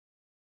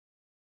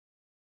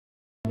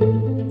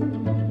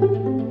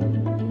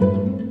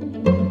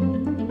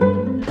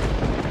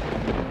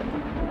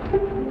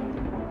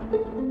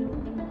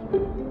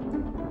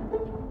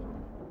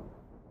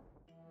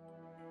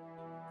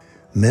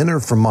Men are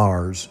from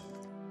Mars,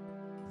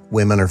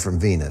 women are from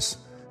Venus.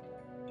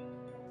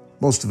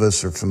 Most of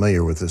us are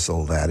familiar with this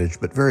old adage,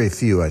 but very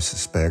few, I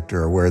suspect,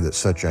 are aware that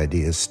such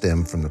ideas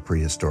stem from the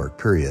prehistoric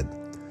period.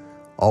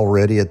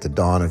 Already at the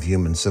dawn of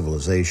human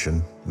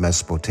civilization,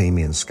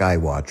 Mesopotamian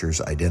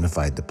skywatchers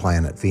identified the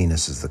planet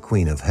Venus as the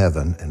queen of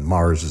heaven and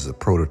Mars as the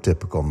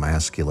prototypical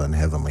masculine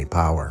heavenly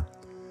power.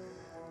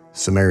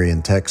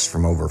 Sumerian texts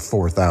from over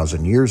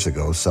 4,000 years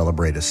ago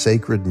celebrate a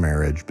sacred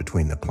marriage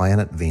between the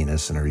planet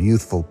Venus and her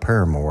youthful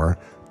paramour,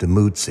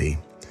 Dumuzi,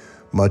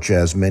 much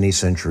as many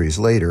centuries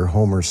later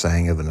Homer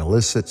sang of an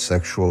illicit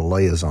sexual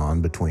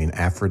liaison between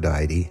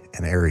Aphrodite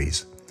and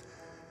Ares.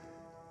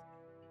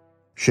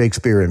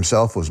 Shakespeare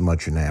himself was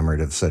much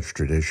enamored of such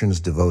traditions,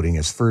 devoting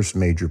his first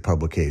major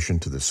publication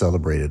to the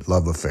celebrated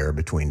love affair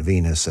between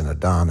Venus and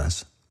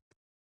Adonis.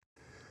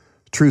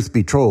 Truth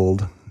be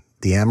told,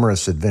 the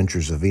amorous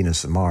adventures of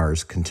Venus and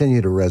Mars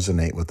continue to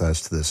resonate with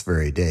us to this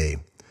very day.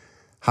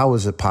 How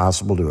is it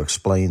possible to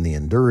explain the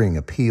enduring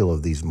appeal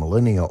of these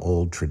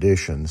millennia-old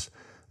traditions,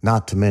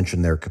 not to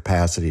mention their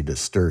capacity to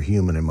stir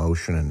human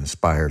emotion and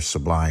inspire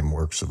sublime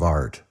works of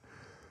art?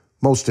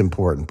 Most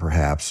important,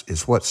 perhaps,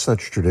 is what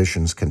such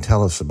traditions can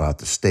tell us about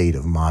the state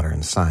of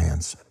modern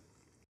science.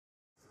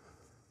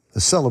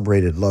 The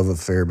celebrated love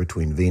affair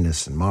between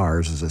Venus and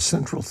Mars is a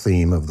central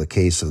theme of the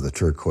case of the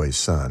Turquoise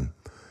Sun,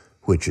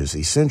 which is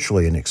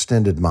essentially an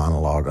extended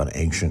monologue on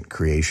ancient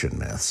creation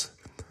myths.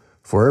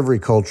 For every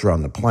culture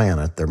on the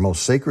planet, their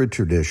most sacred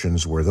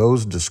traditions were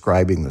those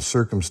describing the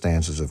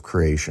circumstances of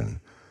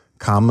creation,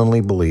 commonly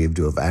believed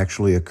to have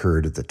actually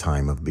occurred at the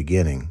time of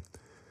beginning.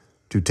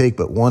 To take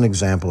but one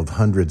example of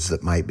hundreds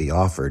that might be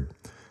offered,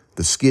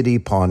 the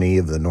Skidi Pawnee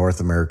of the North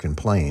American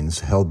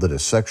plains held that a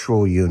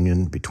sexual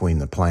union between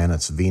the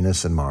planets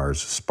Venus and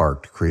Mars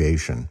sparked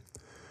creation.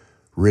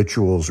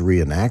 Rituals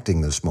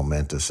reenacting this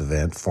momentous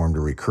event formed a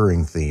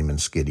recurring theme in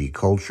Skidi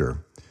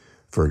culture.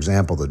 For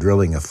example, the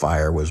drilling of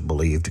fire was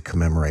believed to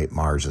commemorate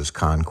Mars's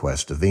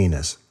conquest of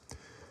Venus.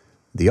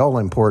 The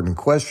all-important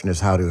question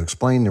is how to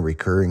explain the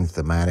recurring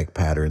thematic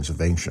patterns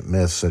of ancient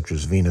myths such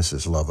as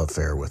Venus's love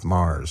affair with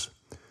Mars.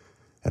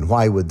 And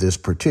why would this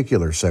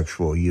particular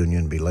sexual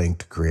union be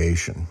linked to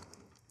creation?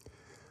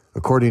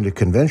 According to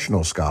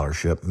conventional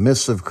scholarship,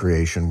 myths of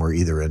creation were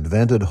either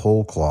invented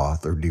whole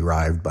cloth or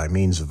derived by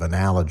means of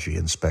analogy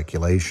and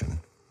speculation.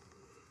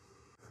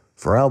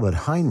 For Albert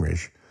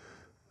Heinrich,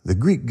 the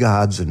Greek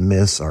gods and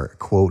myths are,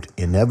 quote,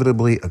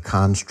 inevitably a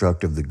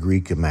construct of the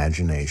Greek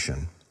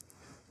imagination,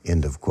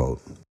 end of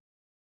quote.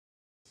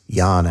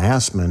 Jan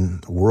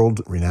Assmann, the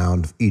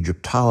world-renowned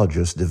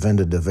Egyptologist,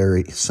 defended a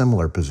very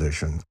similar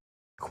position,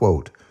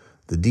 quote,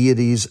 the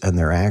deities and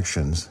their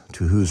actions,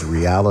 to whose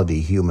reality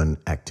human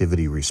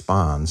activity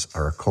responds,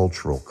 are a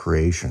cultural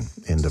creation,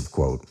 end of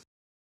quote.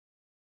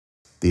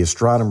 The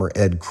astronomer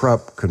Ed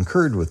Krupp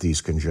concurred with these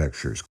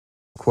conjectures.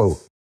 Quote,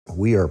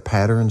 we are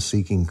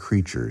pattern-seeking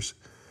creatures,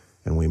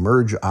 and we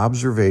merge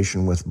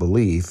observation with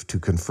belief to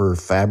confer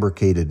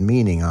fabricated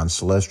meaning on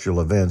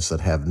celestial events that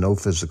have no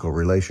physical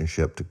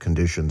relationship to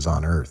conditions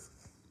on Earth.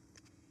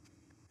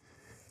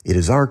 It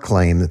is our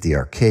claim that the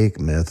archaic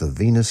myth of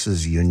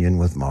Venus's union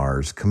with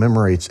Mars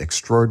commemorates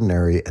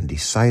extraordinary and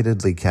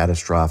decidedly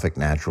catastrophic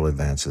natural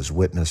events as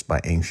witnessed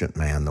by ancient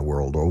man the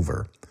world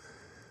over.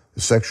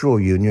 The sexual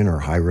union,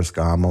 or Hieros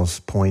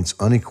Gamos, points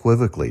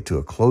unequivocally to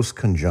a close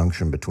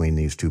conjunction between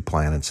these two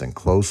planets in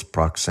close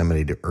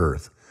proximity to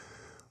Earth,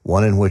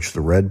 one in which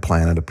the red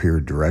planet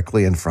appeared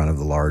directly in front of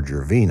the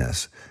larger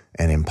Venus,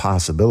 an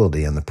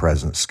impossibility in the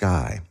present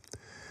sky.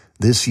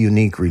 This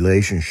unique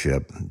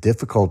relationship,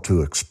 difficult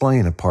to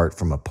explain apart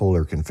from a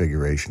polar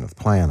configuration of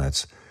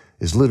planets,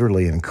 is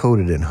literally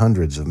encoded in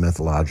hundreds of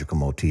mythological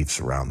motifs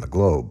around the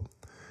globe.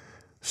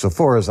 So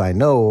far as I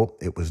know,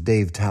 it was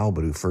Dave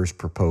Talbot who first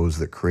proposed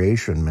that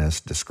creation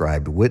myths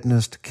described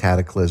witnessed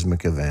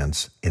cataclysmic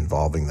events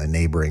involving the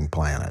neighboring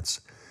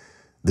planets.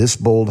 This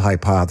bold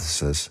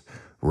hypothesis,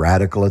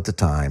 radical at the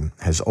time,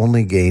 has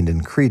only gained in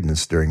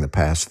credence during the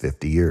past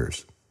 50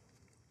 years.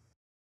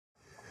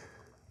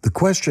 The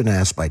question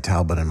asked by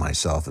Talbot and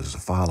myself is the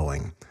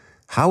following.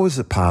 How is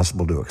it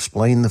possible to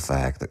explain the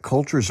fact that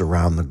cultures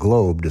around the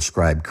globe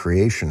describe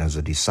creation as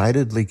a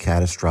decidedly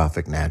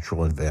catastrophic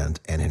natural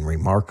event and in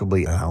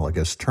remarkably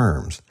analogous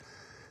terms?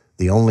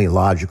 The only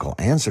logical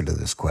answer to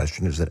this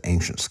question is that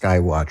ancient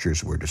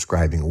skywatchers were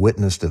describing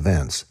witnessed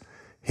events,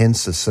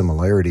 hence the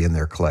similarity in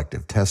their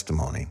collective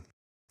testimony.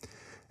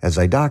 As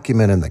I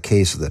document in the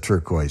case of the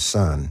Turquoise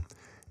Sun,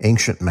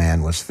 ancient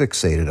man was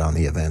fixated on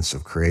the events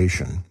of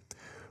creation.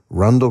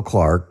 Rundle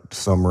Clark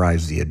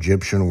summarized the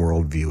Egyptian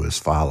worldview as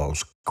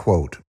follows,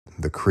 quote,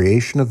 the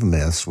creation of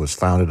myths was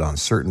founded on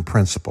certain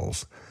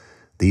principles.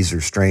 These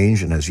are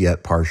strange and as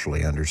yet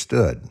partially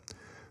understood.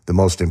 The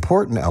most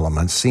important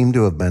elements seem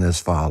to have been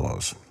as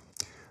follows.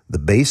 The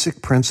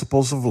basic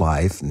principles of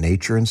life,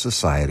 nature, and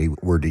society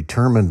were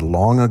determined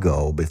long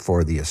ago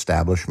before the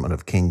establishment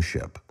of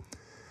kingship.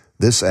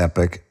 This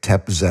epic,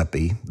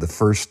 Tep-Zepi, the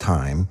first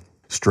time,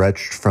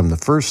 stretched from the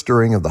first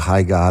stirring of the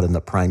high god in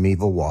the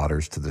primeval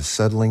waters to the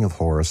settling of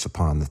Horus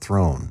upon the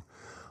throne.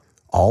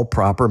 All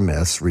proper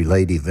myths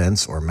relate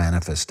events or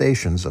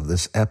manifestations of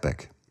this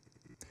epoch.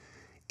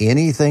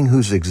 Anything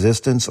whose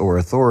existence or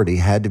authority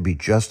had to be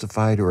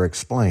justified or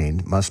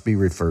explained must be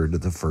referred to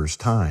the first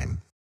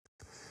time.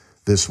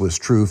 This was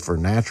true for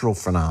natural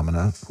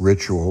phenomena,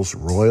 rituals,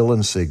 royal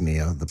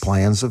insignia, the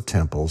plans of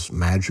temples,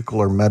 magical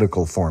or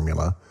medical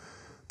formula,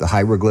 the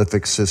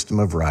hieroglyphic system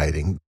of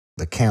writing,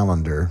 the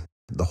calendar,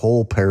 the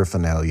whole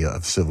paraphernalia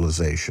of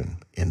civilization."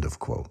 End of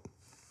quote.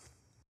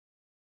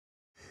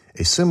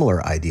 A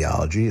similar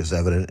ideology is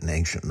evident in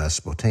ancient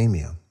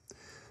Mesopotamia.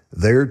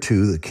 There,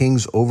 too, the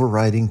king's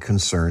overriding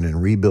concern in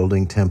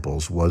rebuilding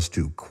temples was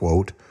to,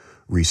 quote,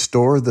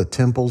 "restore the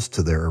temples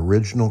to their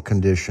original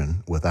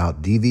condition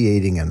without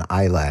deviating an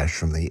eyelash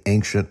from the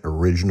ancient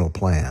original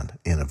plan,"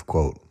 end of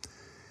quote.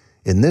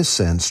 In this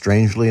sense,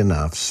 strangely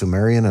enough,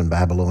 Sumerian and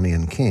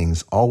Babylonian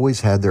kings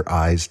always had their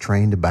eyes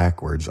trained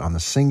backwards on the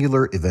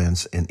singular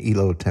events in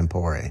elo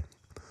tempore.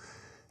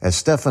 As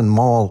Stefan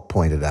Moll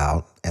pointed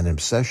out, an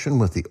obsession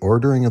with the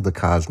ordering of the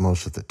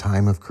cosmos at the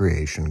time of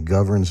creation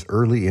governs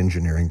early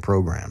engineering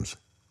programs.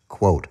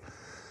 Quote,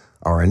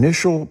 "Our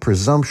initial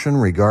presumption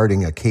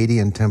regarding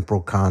Akkadian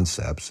temporal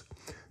concepts,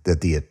 that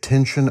the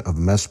attention of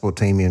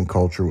Mesopotamian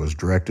culture was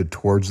directed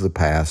towards the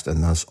past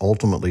and thus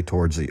ultimately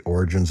towards the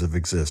origins of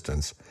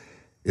existence,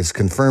 is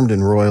confirmed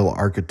in royal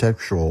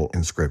architectural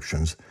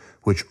inscriptions,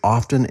 which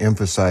often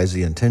emphasize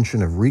the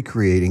intention of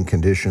recreating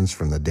conditions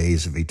from the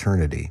days of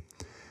eternity.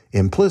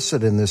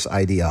 Implicit in this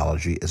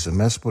ideology is a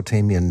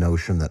Mesopotamian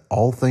notion that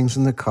all things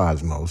in the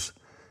cosmos,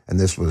 and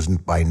this was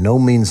by no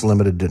means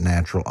limited to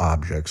natural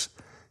objects,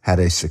 had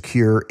a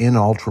secure,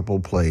 inalterable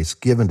place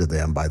given to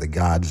them by the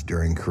gods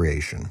during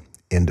creation."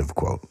 End of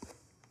quote.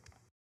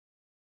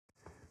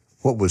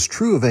 What was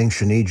true of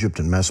ancient Egypt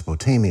and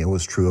Mesopotamia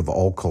was true of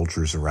all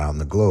cultures around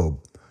the globe.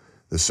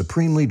 The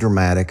supremely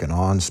dramatic and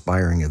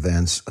awe-inspiring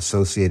events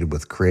associated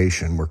with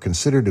creation were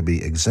considered to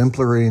be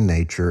exemplary in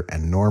nature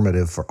and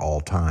normative for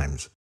all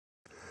times.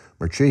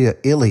 Mircea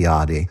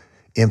Eliade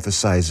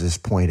emphasized this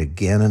point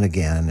again and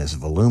again in his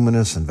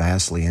voluminous and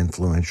vastly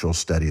influential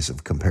studies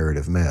of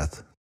comparative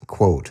myth.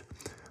 Quote,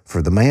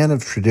 "For the man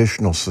of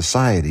traditional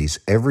societies,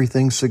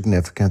 everything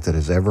significant that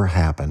has ever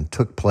happened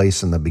took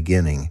place in the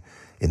beginning,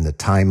 in the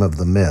time of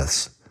the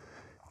myths.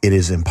 It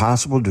is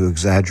impossible to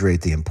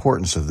exaggerate the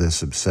importance of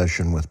this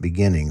obsession with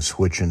beginnings,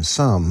 which in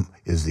sum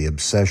is the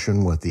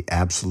obsession with the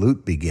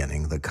absolute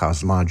beginning, the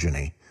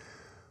cosmogony.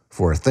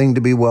 For a thing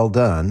to be well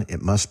done,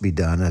 it must be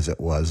done as it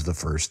was the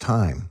first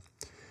time.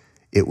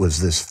 It was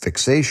this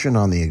fixation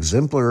on the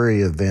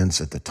exemplary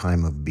events at the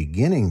time of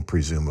beginning,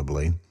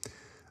 presumably,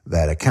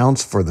 that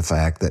accounts for the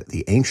fact that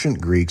the ancient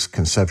Greeks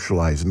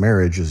conceptualized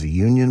marriage as a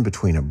union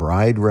between a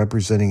bride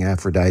representing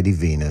Aphrodite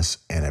Venus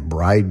and a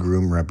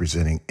bridegroom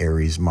representing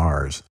Ares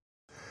Mars,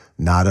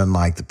 not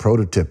unlike the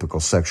prototypical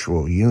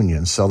sexual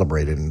union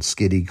celebrated in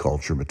Scythian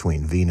culture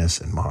between Venus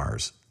and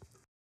Mars.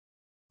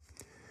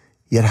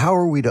 Yet how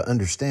are we to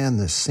understand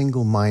this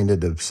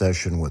single-minded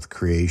obsession with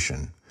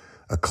creation,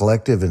 a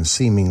collective and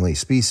seemingly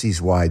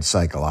species-wide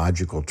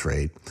psychological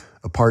trait,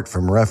 apart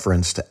from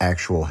reference to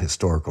actual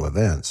historical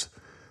events?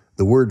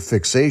 The word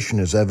fixation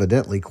is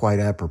evidently quite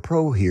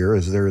apropos here,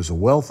 as there is a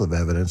wealth of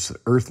evidence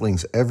that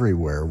earthlings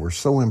everywhere were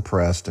so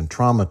impressed and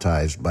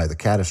traumatized by the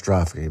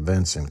catastrophic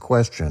events in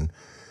question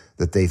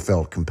that they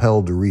felt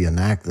compelled to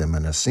reenact them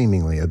in a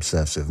seemingly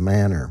obsessive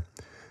manner.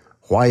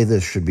 Why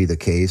this should be the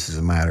case is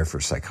a matter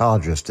for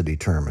psychologists to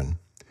determine.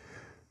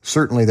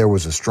 Certainly there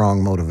was a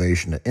strong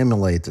motivation to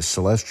emulate the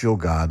celestial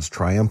gods'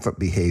 triumphant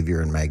behavior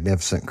and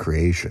magnificent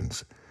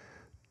creations,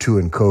 to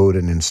encode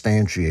and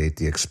instantiate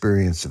the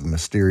experience of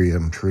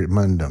mysterium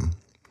tremendum,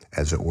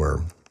 as it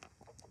were.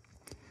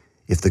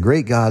 If the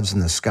great gods in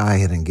the sky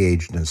had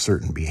engaged in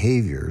certain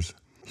behaviors,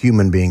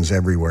 human beings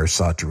everywhere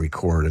sought to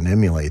record and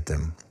emulate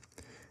them.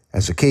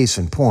 As a case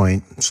in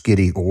point,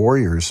 Scythian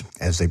warriors,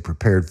 as they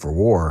prepared for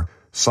war,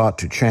 sought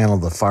to channel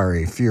the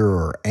fiery furor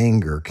or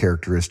anger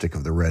characteristic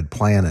of the red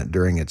planet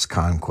during its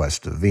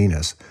conquest of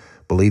Venus,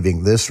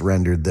 believing this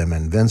rendered them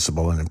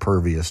invincible and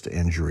impervious to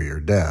injury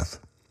or death.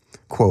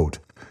 Quote,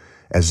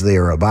 "As they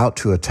are about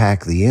to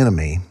attack the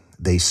enemy,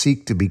 they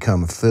seek to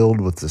become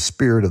filled with the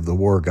spirit of the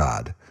war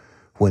god.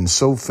 When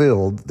so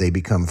filled, they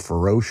become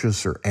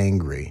ferocious or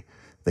angry.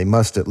 They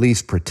must at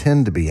least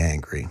pretend to be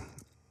angry.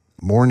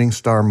 Morning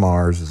star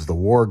Mars is the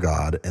war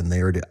god, and they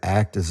are to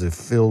act as if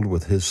filled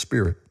with his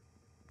spirit."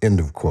 End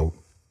of quote.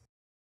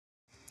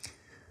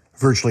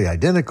 Virtually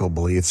identical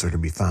beliefs are to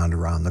be found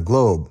around the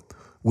globe.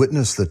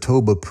 Witness the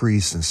Toba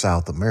priests in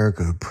South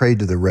America who prayed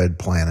to the red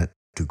planet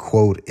to,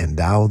 quote,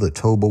 "endow the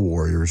Toba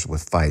warriors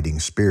with fighting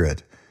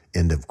spirit,"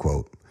 end of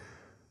quote.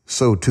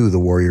 So too the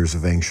warriors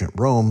of ancient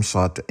Rome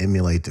sought to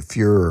emulate the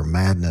furor or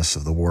madness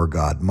of the war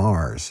god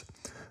Mars.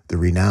 The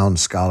renowned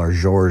scholar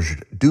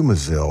Georges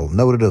Dumézil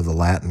noted of the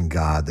Latin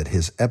god that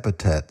his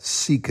epithet,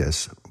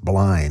 cecus,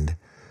 blind,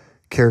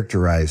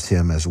 characterized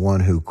him as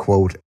one who,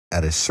 quote,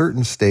 "at a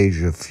certain stage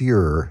of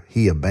furor,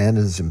 he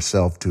abandons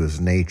himself to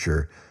his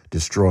nature,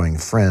 destroying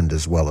friend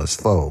as well as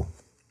foe,"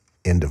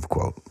 end of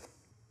quote.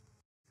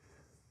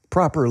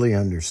 Properly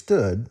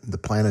understood, the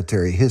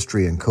planetary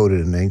history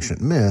encoded in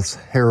ancient myths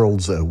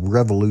heralds a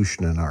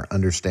revolution in our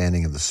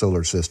understanding of the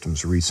solar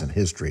system's recent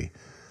history,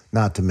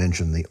 not to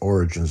mention the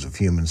origins of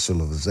human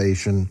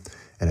civilization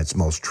and its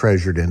most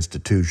treasured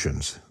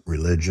institutions: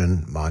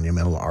 religion,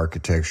 monumental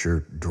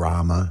architecture,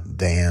 drama,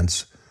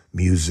 dance,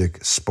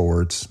 music,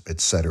 sports,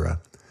 etc.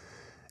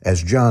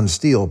 As John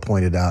Steele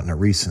pointed out in a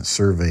recent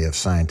survey of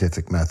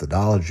scientific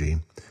methodology,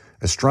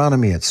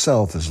 astronomy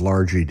itself is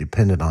largely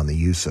dependent on the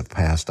use of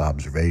past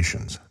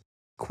observations.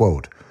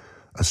 Quote,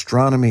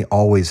 "Astronomy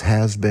always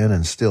has been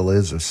and still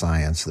is a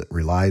science that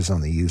relies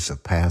on the use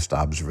of past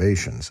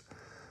observations.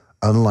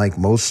 Unlike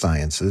most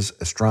sciences,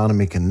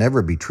 astronomy can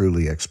never be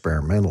truly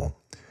experimental.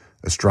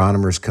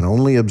 Astronomers can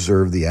only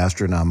observe the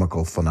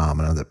astronomical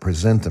phenomena that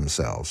present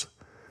themselves.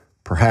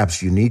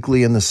 Perhaps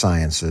uniquely in the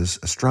sciences,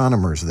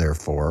 astronomers,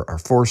 therefore, are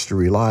forced to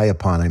rely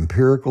upon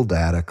empirical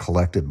data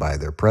collected by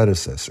their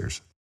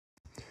predecessors.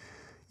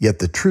 Yet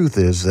the truth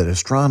is that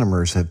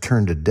astronomers have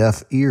turned a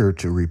deaf ear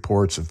to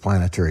reports of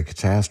planetary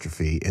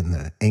catastrophe in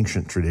the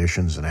ancient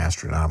traditions and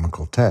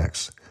astronomical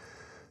texts.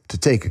 To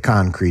take a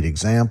concrete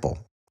example,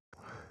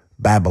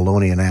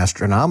 Babylonian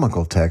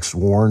astronomical texts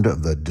warned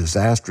of the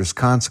disastrous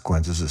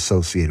consequences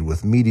associated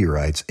with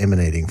meteorites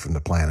emanating from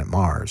the planet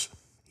Mars.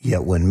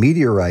 Yet when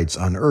meteorites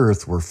on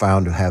Earth were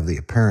found to have the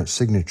apparent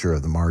signature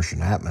of the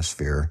Martian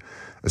atmosphere,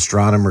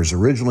 astronomers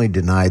originally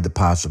denied the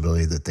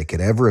possibility that they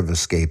could ever have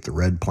escaped the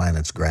red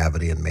planet's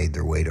gravity and made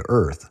their way to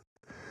Earth.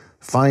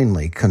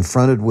 Finally,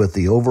 confronted with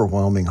the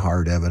overwhelming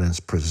hard evidence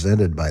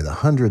presented by the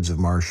hundreds of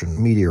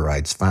Martian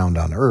meteorites found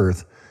on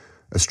Earth,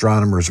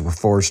 astronomers were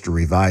forced to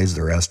revise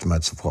their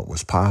estimates of what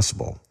was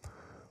possible.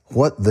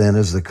 What then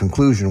is the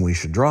conclusion we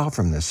should draw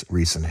from this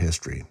recent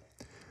history?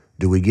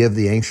 Do we give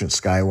the ancient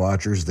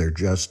skywatchers their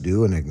just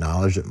due and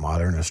acknowledge that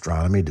modern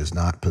astronomy does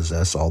not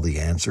possess all the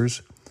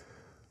answers?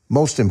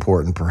 Most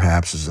important,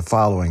 perhaps, is the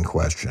following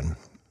question.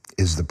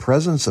 Is the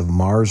presence of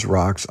Mars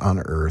rocks on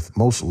Earth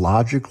most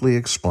logically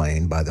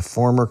explained by the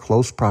former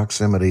close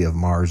proximity of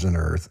Mars and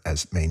Earth,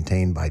 as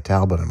maintained by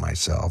Talbot and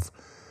myself,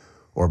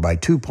 or by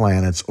two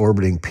planets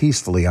orbiting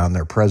peacefully on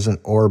their present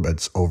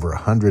orbits over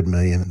 100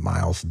 million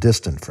miles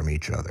distant from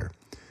each other?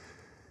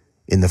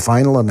 In the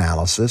final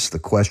analysis, the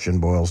question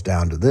boils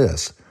down to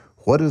this: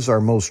 what is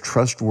our most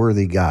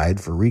trustworthy guide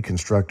for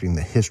reconstructing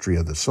the history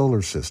of the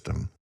solar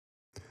system?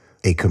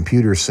 A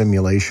computer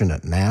simulation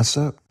at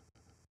NASA,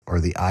 or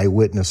the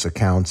eyewitness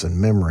accounts and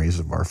memories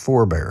of our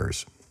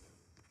forebears?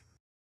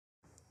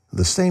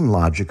 The same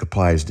logic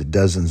applies to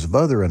dozens of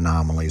other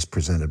anomalies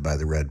presented by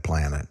the red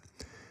planet.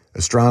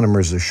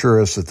 Astronomers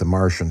assure us that the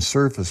Martian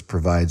surface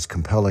provides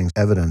compelling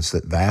evidence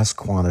that vast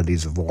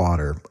quantities of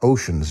water,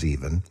 oceans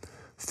even,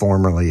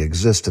 formerly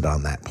existed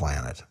on that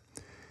planet.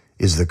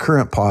 Is the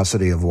current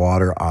paucity of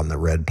water on the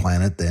red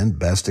planet then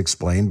best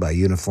explained by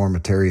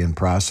uniformitarian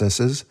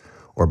processes,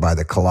 or by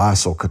the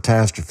colossal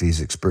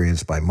catastrophes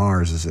experienced by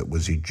Mars as it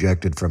was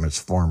ejected from its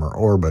former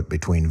orbit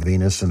between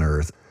Venus and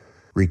Earth?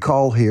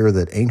 Recall here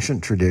that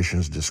ancient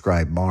traditions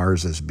describe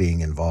Mars as being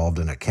involved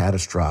in a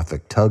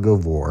catastrophic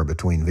tug-of-war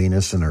between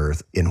Venus and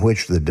Earth, in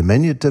which the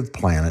diminutive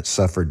planet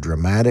suffered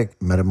dramatic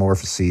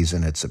metamorphoses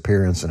in its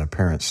appearance and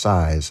apparent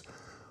size,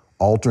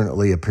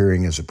 alternately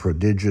appearing as a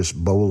prodigious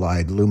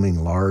bolide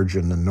looming large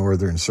in the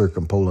northern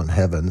circumpolar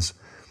heavens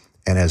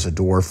and as a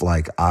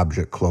dwarf-like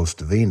object close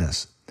to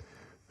Venus.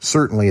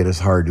 Certainly it is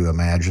hard to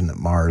imagine that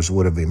Mars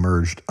would have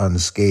emerged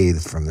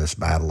unscathed from this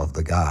battle of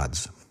the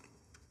gods.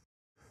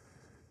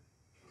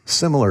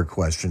 Similar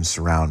questions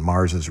surround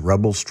Mars's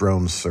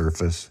rubble-strewn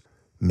surface,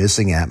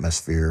 missing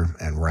atmosphere,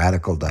 and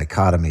radical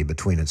dichotomy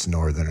between its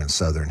northern and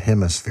southern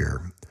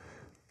hemisphere.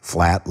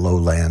 Flat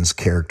lowlands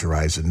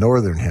characterize the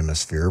northern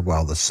hemisphere,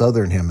 while the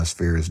southern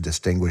hemisphere is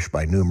distinguished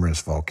by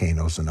numerous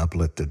volcanoes and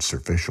uplifted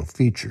superficial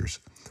features.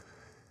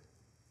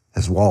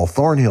 As Wal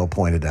Thornhill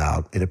pointed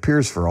out, it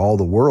appears for all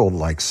the world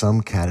like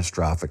some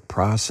catastrophic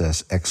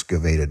process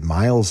excavated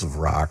miles of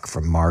rock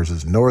from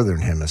Mars's northern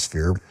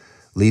hemisphere,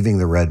 leaving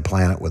the red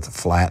planet with a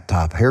flat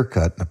top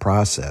haircut in the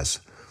process.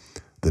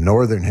 The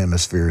northern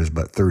hemisphere is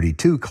but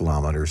 32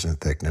 kilometers in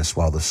thickness,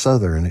 while the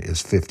southern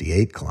is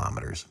 58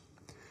 kilometers.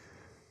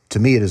 To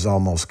me, it is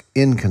almost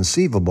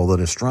inconceivable that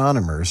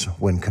astronomers,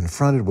 when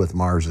confronted with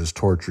Mars's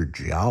tortured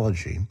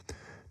geology,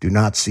 do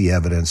not see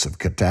evidence of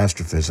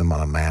catastrophism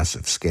on a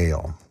massive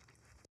scale.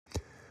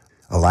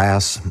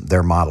 Alas,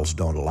 their models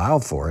don't allow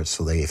for it,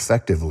 so they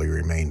effectively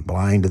remain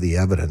blind to the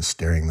evidence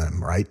staring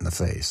them right in the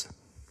face.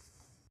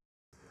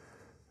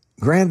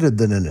 Granted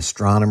that an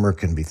astronomer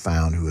can be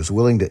found who is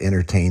willing to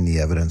entertain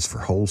the evidence for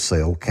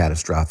wholesale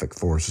catastrophic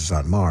forces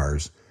on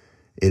Mars,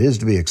 it is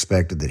to be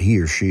expected that he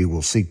or she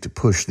will seek to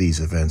push these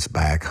events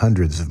back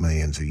hundreds of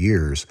millions of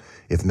years,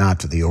 if not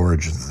to the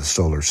origins of the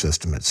solar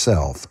system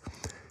itself.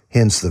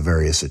 Hence the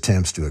various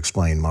attempts to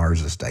explain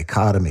Mars's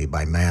dichotomy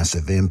by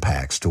massive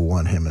impacts to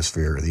one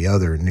hemisphere or the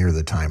other near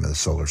the time of the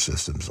solar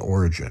system's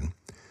origin.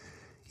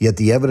 Yet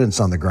the evidence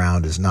on the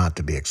ground is not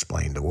to be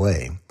explained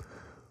away.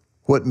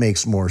 What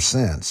makes more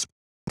sense?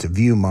 to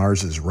view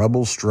Mars's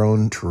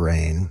rubble-strewn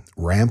terrain,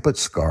 rampant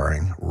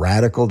scarring,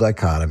 radical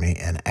dichotomy,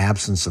 and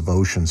absence of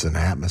oceans and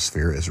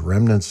atmosphere as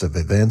remnants of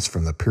events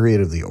from the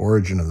period of the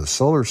origin of the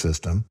solar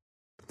system,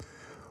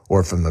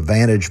 or from the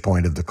vantage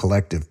point of the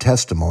collective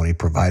testimony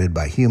provided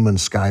by human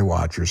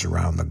skywatchers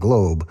around the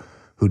globe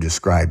who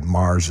described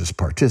Mars as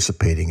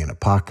participating in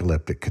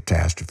apocalyptic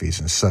catastrophes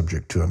and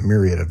subject to a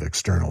myriad of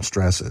external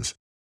stresses.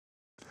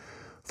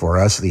 For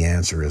us, the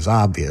answer is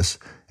obvious,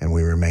 and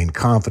we remain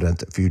confident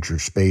that future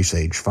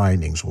space-age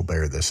findings will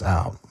bear this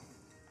out.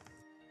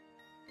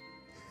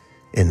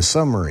 In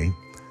summary,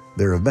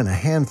 there have been a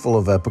handful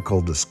of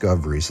epochal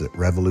discoveries that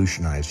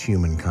revolutionized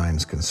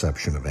humankind's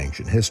conception of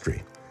ancient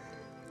history.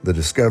 The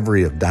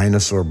discovery of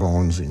dinosaur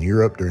bones in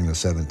Europe during the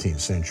 17th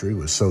century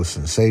was so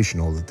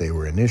sensational that they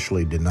were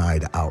initially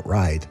denied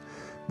outright,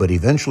 but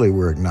eventually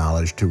were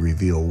acknowledged to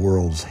reveal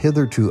worlds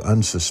hitherto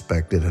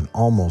unsuspected and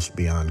almost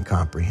beyond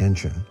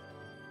comprehension.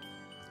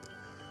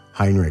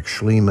 Heinrich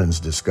Schliemann's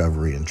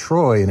discovery in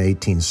Troy in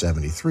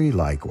 1873,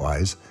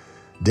 likewise,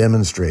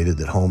 demonstrated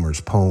that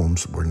Homer's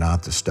poems were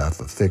not the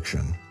stuff of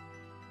fiction.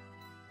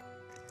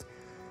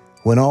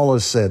 When all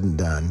is said and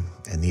done,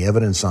 and the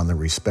evidence on the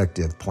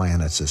respective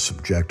planets is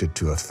subjected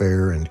to a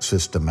fair and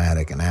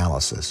systematic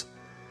analysis,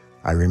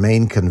 I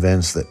remain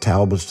convinced that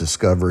Talbot's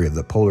discovery of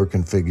the polar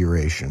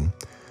configuration,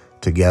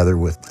 together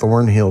with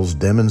Thornhill's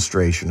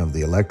demonstration of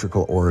the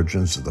electrical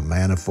origins of the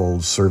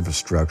manifold surface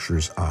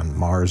structures on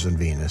Mars and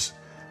Venus,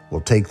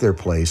 will take their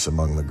place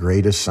among the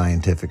greatest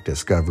scientific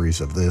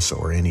discoveries of this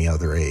or any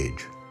other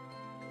age.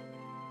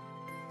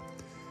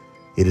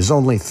 It is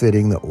only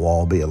fitting that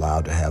Wall be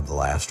allowed to have the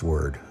last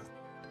word.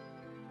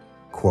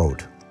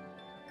 Quote,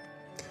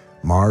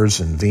 Mars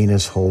and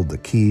Venus hold the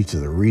key to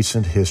the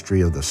recent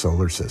history of the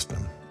solar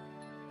system.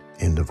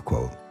 End of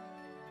quote.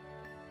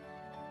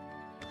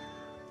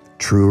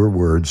 Truer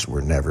words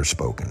were never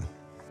spoken.